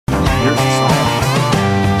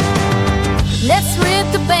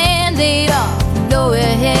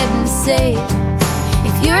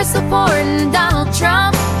supporting Donald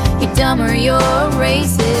Trump, you're dumb or you're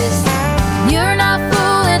racist. You're not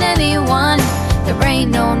fooling anyone, there ain't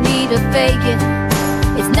no need to fake it.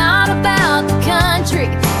 It's not about the country,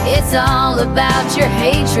 it's all about your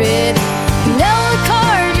hatred. You know the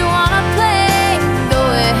card you wanna play, go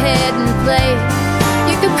ahead and play it.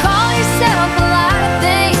 You can call yourself a lot of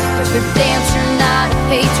things, but you're damn sure not a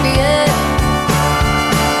patriot.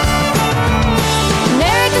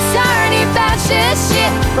 America's tired of fascist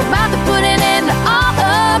shit, we're about to put an end to all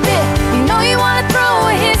of it. You know you wanna throw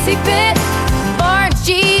a hissy fit, or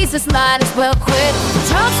Jesus might as well quit.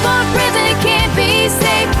 Trump's going to prison, it can't be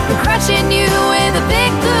safe. We're crushing you with a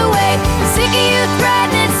big blue wave. We're sick of you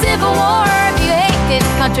threatening civil war. If you hate this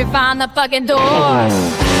country, find the fucking door.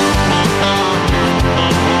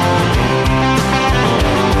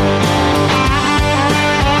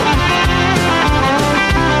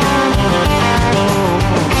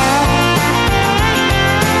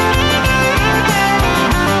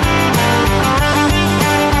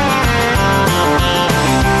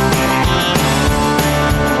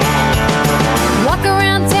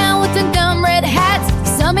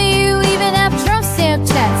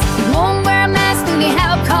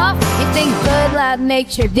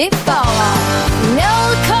 Make your dick fall off. You know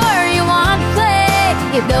the card you want to play,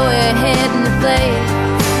 you go ahead and play it.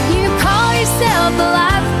 You call yourself a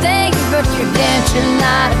lot of things, but you're damn sure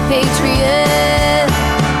not a patriot.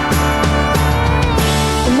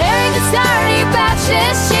 America's tired about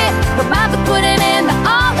this shit, we're about to put an end to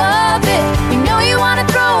all of it. You know you want to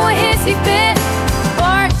throw a hissy fit,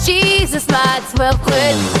 or Jesus might as well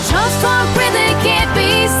quit. Trump's going to prison, it can't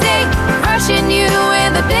be safe. We're crushing you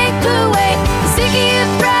with a big blue wave. Sick of you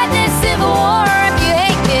threatening civil war. If you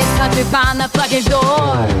hate this country, find the fucking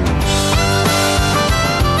door.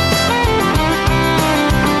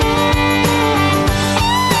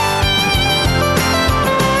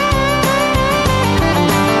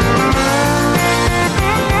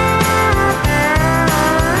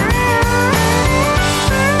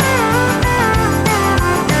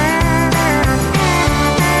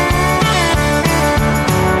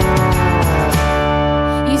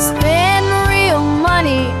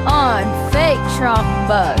 Trump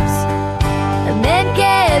bugs, and then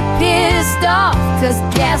get pissed off cause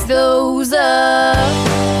gas goes up.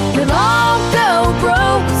 We'll all go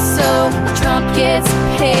broke so Trump gets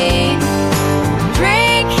paid.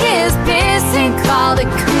 Drink his piss and call it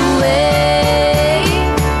Kool-Aid.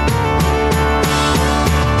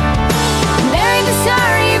 America's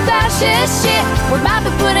sorry about this shit, we're about to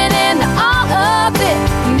put an end to all of it.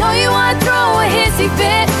 You know you wanna throw a hissy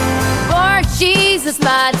fit, or Jesus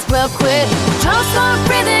might as well quit. Trump's going to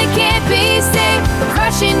prison, it can't be safe. We're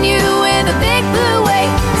crushing you with a big blue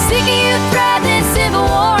wave. Sick of you threatening civil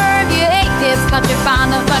war. If you hate this country,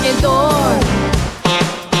 find the fucking door.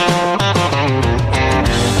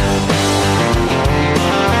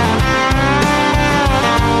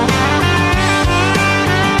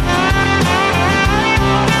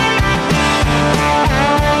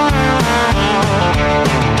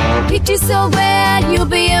 Beat you so bad you'll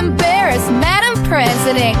be embarrassed, Madam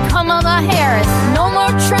President Kamala Harris. No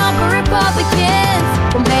more Trump or Republicans,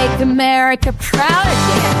 we'll make America proud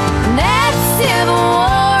again. And that civil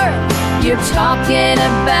war you're talking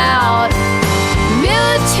about,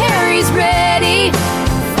 military's ready,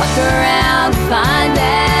 fuck around, find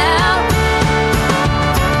out.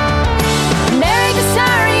 America's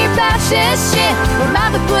sorry about this shit, we're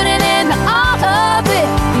about to put an end to all of it.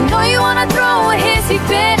 You know you wanna throw a hissy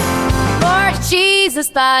fit, or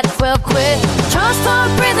Jesus might as well quit. Trump's going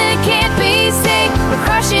to prison, it can't be safe. We're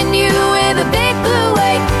crushing you with a big blue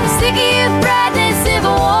wave. We're sick of you threatening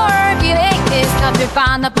civil war. If you hate this country,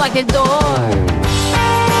 find the fucking door.